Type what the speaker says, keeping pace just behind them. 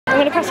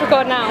going to press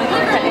record now.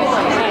 Okay.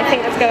 I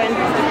think that's going.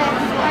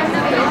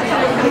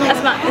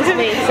 That's not, it's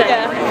me, so.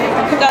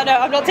 Yeah. No,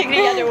 I'm not taking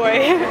it yet, don't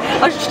worry.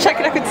 I was just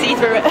checking I could see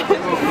through it.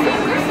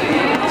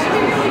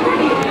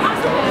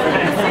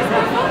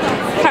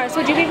 Paris,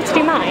 would you be able to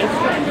do mine?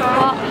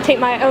 What? Take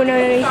my, oh no,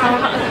 you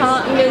can't. I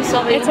can't, I'm really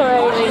sorry. It's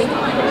alright.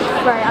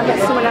 Right, I'll get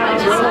someone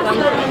else.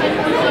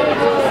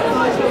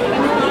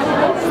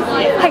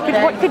 Hey, could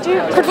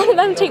one of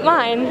them take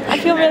mine? I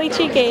feel really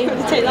cheeky.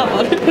 Take that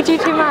one. Could you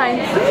do mine?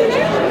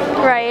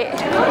 Right.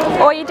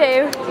 All you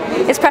do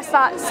is press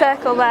that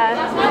circle there.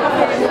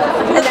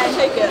 And then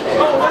take it.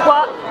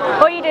 What?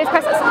 All you do is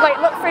press that. Wait,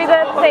 look through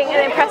the thing and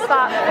then press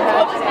that.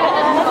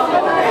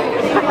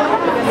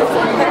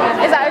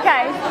 Is that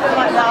okay?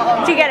 Like that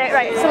one. Do you get it?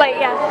 Right. So like,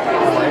 yeah.